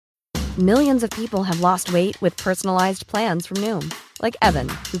Millions of people have lost weight with personalized plans from Noom. Like Evan,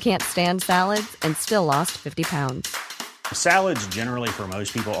 who can't stand salads and still lost 50 pounds. Salads generally for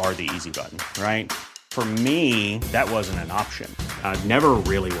most people are the easy button, right? For me, that wasn't an option. I never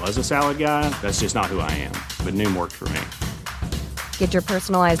really was a salad guy. That's just not who I am. But Noom worked for me. Get your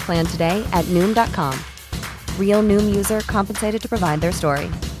personalized plan today at Noom.com. Real Noom user compensated to provide their story.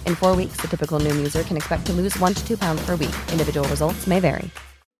 In 4 weeks, the typical Noom user can expect to lose 1 to 2 pounds per week. Individual results may vary.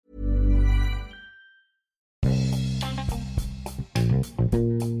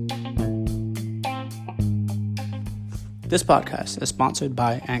 This podcast is sponsored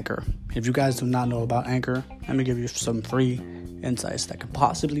by Anchor. If you guys do not know about Anchor, let me give you some free insights that could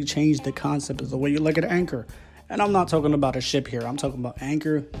possibly change the concept of the way you look at Anchor. And I'm not talking about a ship here. I'm talking about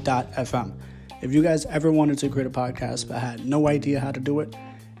Anchor.fm. If you guys ever wanted to create a podcast but had no idea how to do it,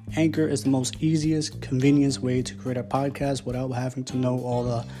 Anchor is the most easiest, convenience way to create a podcast without having to know all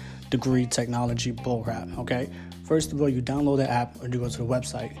the degree technology bullcrap, okay? First of all, you download the app or you go to the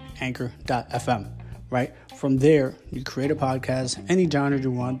website, Anchor.fm. Right? From there, you create a podcast, any genre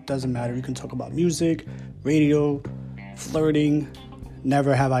you want, doesn't matter. You can talk about music, radio, flirting,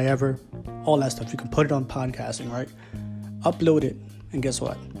 never have I ever, all that stuff. You can put it on podcasting, right? Upload it, and guess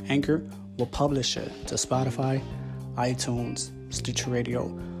what? Anchor will publish it to Spotify, iTunes, Stitcher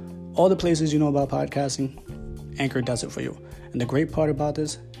Radio, all the places you know about podcasting. Anchor does it for you. And the great part about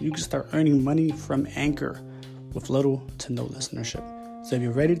this, you can start earning money from Anchor with little to no listenership. So if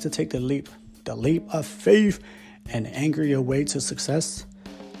you're ready to take the leap of faith and anchor your way to success,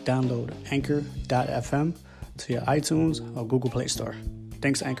 download Anchor.fm to your iTunes or Google Play Store.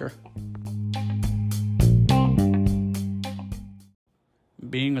 Thanks, Anchor.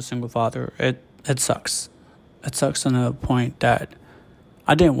 Being a single father, it sucks. It sucks to the point that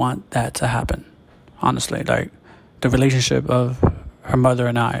I didn't want that to happen. Honestly, like the relationship of her mother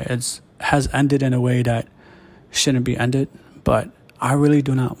and I has ended in a way that shouldn't be ended, but I really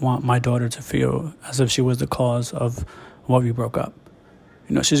do not want my daughter to feel as if she was the cause of why we broke up.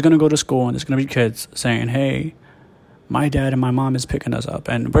 You know, she's going to go to school and there's going to be kids saying, hey, my dad and my mom is picking us up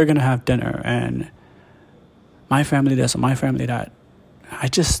and we're going to have dinner and my family this and my family that. I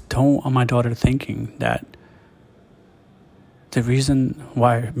just don't want my daughter thinking that the reason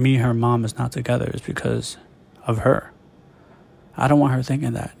why me and her mom is not together is because of her. I don't want her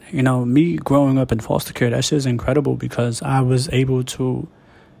thinking that. You know, me growing up in foster care, that shit is incredible because I was able to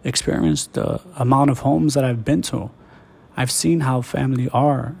experience the amount of homes that I've been to. I've seen how family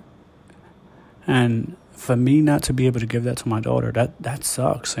are. And for me not to be able to give that to my daughter, that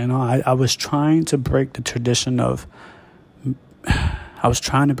sucks. You know, I was trying to break the tradition of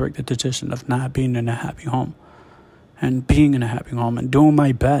not being in a happy home and being in a happy home and doing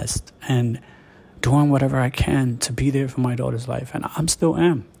my best and doing whatever I can to be there for my daughter's life. And I'm still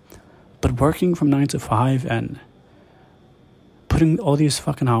am. But working from 9 to 5 and putting all these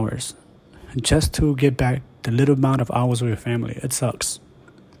fucking hours just to get back the little amount of hours with your family, it sucks.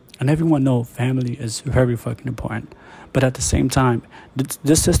 And everyone knows family is very fucking important. But at the same time,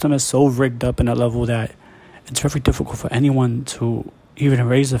 this system is so rigged up in a level that it's very difficult for anyone to even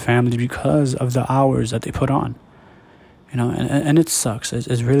raise a family because of the hours that they put on. You know, and it sucks.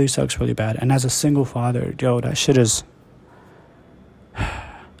 It really sucks really bad. And as a single father, that shit is...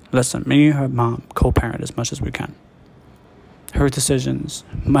 Listen, me and her mom co-parent as much as we can. Her decisions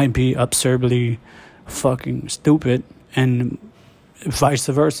might be absurdly fucking stupid and vice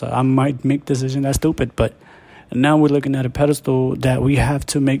versa. I might make decisions that's stupid, but now we're looking at a pedestal that we have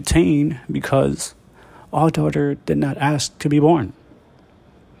to maintain because our daughter did not ask to be born.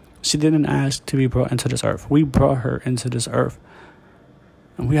 She didn't ask to be brought into this earth. We brought her into this earth.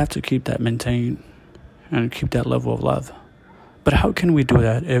 And we have to keep that maintained and keep that level of love. But how can we do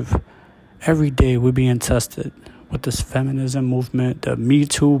that if every day we're being tested with this feminism movement, the Me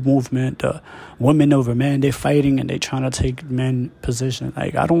Too movement, the women over men, they're fighting and they're trying to take men position.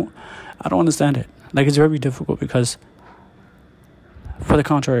 Like, I don't understand it. Like, it's very difficult because, for the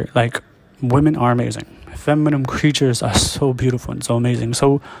contrary, like, women are amazing. Feminine creatures are so beautiful and so amazing,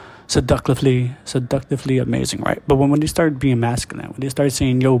 so seductively amazing, right? But when they start being masculine, when they start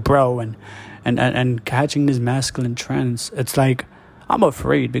saying yo bro and catching these masculine trends, it's like I'm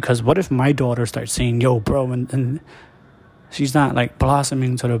afraid because what if my daughter starts saying yo bro and she's not like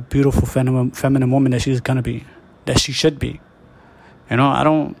blossoming to the beautiful feminine woman that she's gonna be, that she should be. You know, I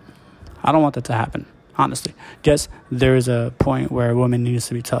don't want that to happen, honestly. Yes, there is a point where a woman needs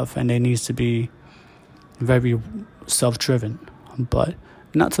to be tough and they needs to be very self-driven, but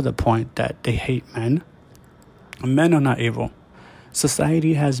not to the point that they hate men. Men are not evil.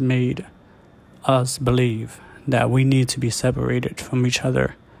 Society has made us believe that we need to be separated from each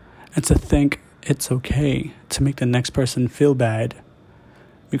other, and to think it's okay to make the next person feel bad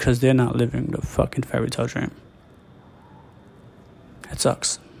because they're not living the fucking fairy tale dream. It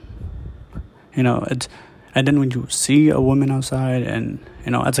sucks. And then when you see a woman outside and,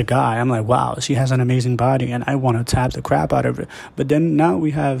 as a guy, I'm like, wow, she has an amazing body and I want to tap the crap out of it. But then now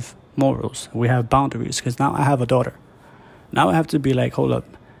we have morals. We have boundaries because now I have a daughter. Now I have to be like, hold up.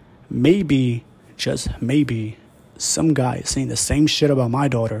 Maybe, just maybe, some guy is saying the same shit about my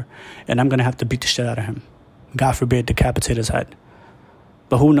daughter and I'm going to have to beat the shit out of him. God forbid, decapitate his head.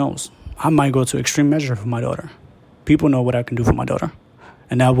 But who knows? I might go to extreme measure for my daughter. People know what I can do for my daughter.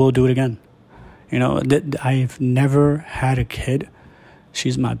 And I will do it again. I've never had a kid.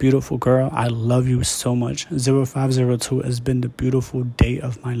 She's my beautiful girl. I love you so much. 0502 has been the beautiful day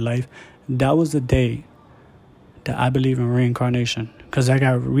of my life. That was the day that I believe in reincarnation. Because I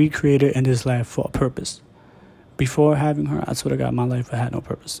got recreated in this life for a purpose. Before having her, I swear to God, my life had no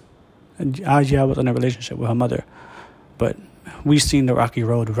purpose. And I was in a relationship with her mother. But we seen the rocky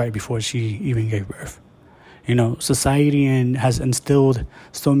road right before she even gave birth. Society has instilled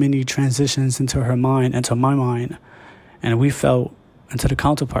so many transitions into her mind, into my mind, and we fell into the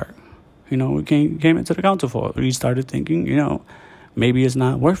counterpart. We came into the counterpart. We started thinking, maybe it's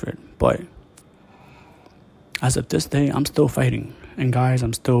not worth it. But as of this day, I'm still fighting. And guys,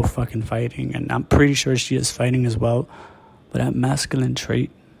 I'm still fucking fighting. And I'm pretty sure she is fighting as well. But that masculine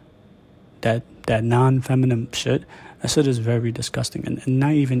trait, that non-feminine shit, that shit is very disgusting and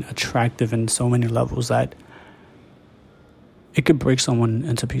not even attractive in so many levels that it could break someone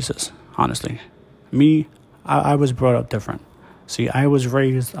into pieces, honestly. Me, I was brought up different. See, I was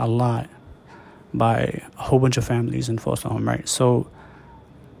raised a lot by a whole bunch of families in foster home, right? So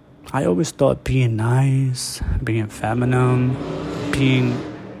I always thought being nice, being feminine, being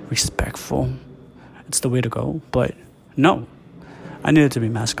respectful, it's the way to go. But no, I needed to be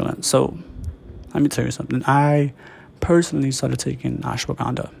masculine. So let me tell you something. I personally started taking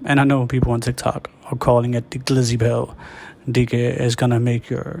ashwagandha. And I know people on TikTok are calling it the glizzy pill. DK is going to make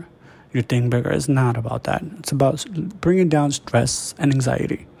your thing bigger. It's not about that. It's about bringing down stress and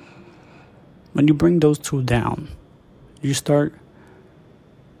anxiety. When you bring those two down, you start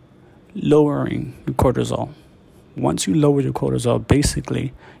lowering your cortisol. Once you lower your cortisol,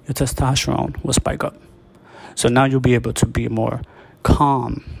 basically, your testosterone will spike up. So now you'll be able to be more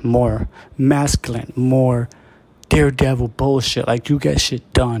calm, more masculine, more daredevil bullshit. Like, you get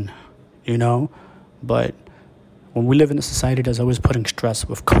shit done, But when we live in a society that's always putting stress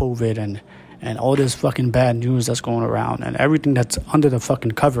with COVID and all this fucking bad news that's going around and everything that's under the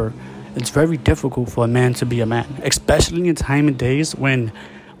fucking cover, it's very difficult for a man to be a man, especially in time and days when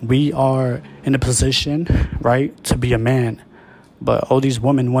we are in a position, right, to be a man. But all these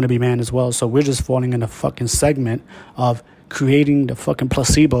women want to be man as well. So we're just falling in a fucking segment of creating the fucking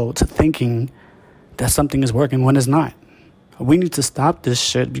placebo to thinking that something is working when it's not. We need to stop this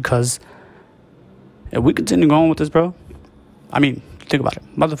shit because if we continue going with this, bro, I mean, think about it.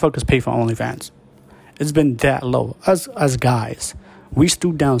 Motherfuckers pay for OnlyFans. It's been that low. Us as guys, we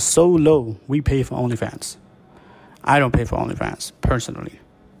stoop down so low, we pay for OnlyFans. I don't pay for OnlyFans, personally.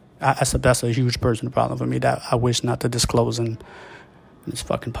 That's a huge personal problem for me that I wish not to disclose in this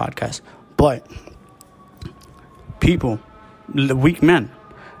fucking podcast. But people, weak men,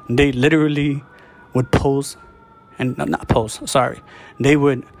 they literally would post, and not post, sorry. They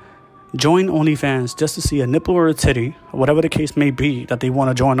would join OnlyFans just to see a nipple or a titty, or whatever the case may be, that they want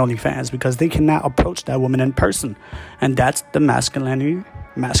to join OnlyFans because they cannot approach that woman in person. And that's the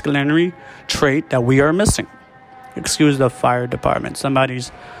masculinity trait that we are missing. Excuse the fire department.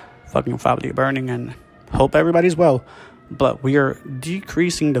 Somebody's fucking probably burning, and hope everybody's well. But we are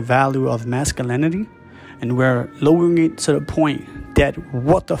decreasing the value of masculinity, and we're lowering it to the point that,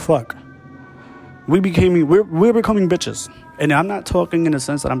 what the fuck? We're becoming bitches. And I'm not talking in the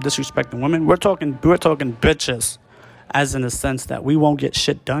sense that I'm disrespecting women. We're talking bitches, as in the sense that we won't get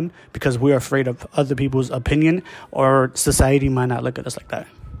shit done because we're afraid of other people's opinion, or society might not look at us like that.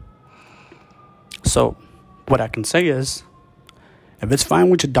 So what I can say is, if it's fine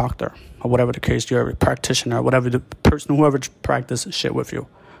with your doctor, or whatever the case, you're a practitioner, or whatever the person, whoever practices shit with you,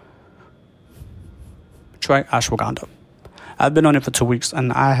 try ashwagandha. I've been on it for 2 weeks,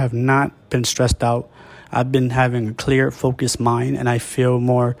 and I have not been stressed out. I've been having a clear, focused mind, and I feel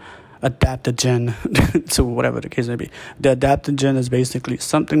more adaptogen to whatever the case may be. The adaptogen is basically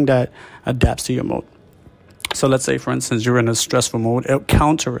something that adapts to your mode. So let's say, for instance, you're in a stressful mode. It'll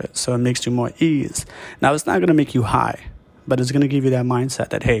counter it, so it makes you more ease. Now, it's not going to make you high, but it's going to give you that mindset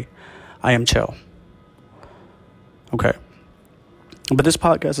that, hey, I am chill. Okay. But this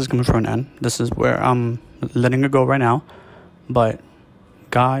podcast is coming for an end. This is where I'm letting it go right now. But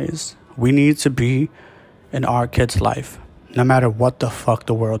guys, we need to be in our kids' life. No matter what the fuck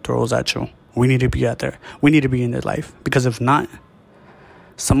the world throws at you, we need to be out there. We need to be in their life. Because if not,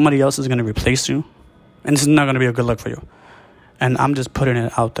 somebody else is going to replace you. And this is not going to be a good look for you. And I'm just putting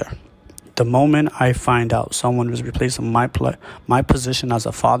it out there. The moment I find out someone is replacing my position as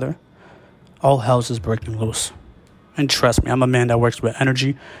a father, all hell's is breaking loose. And trust me, I'm a man that works with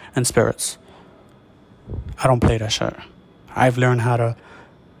energy and spirits. I don't play that shit. I've learned how to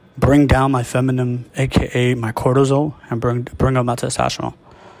bring down my feminine, aka my cortisol, and bring up my testosterone.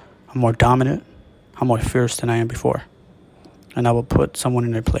 I'm more dominant. I'm more fierce than I am before. And I will put someone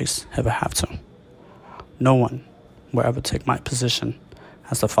in their place if I have to. No one will ever take my position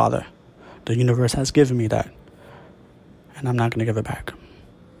as a father. The universe has given me that. And I'm not going to give it back.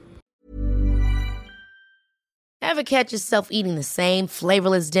 Ever catch yourself eating the same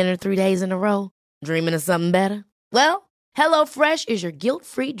flavorless dinner 3 days in a row? Dreaming of something better? Well, HelloFresh is your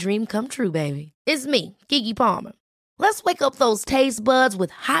guilt-free dream come true, baby. It's me, Keke Palmer. Let's wake up those taste buds with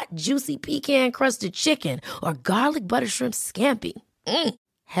hot, juicy pecan-crusted chicken or garlic butter shrimp scampi.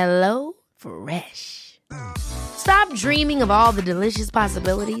 Hello Fresh. Stop dreaming of all the delicious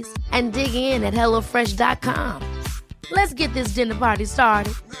possibilities and dig in at HelloFresh.com. Let's get this dinner party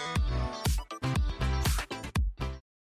started.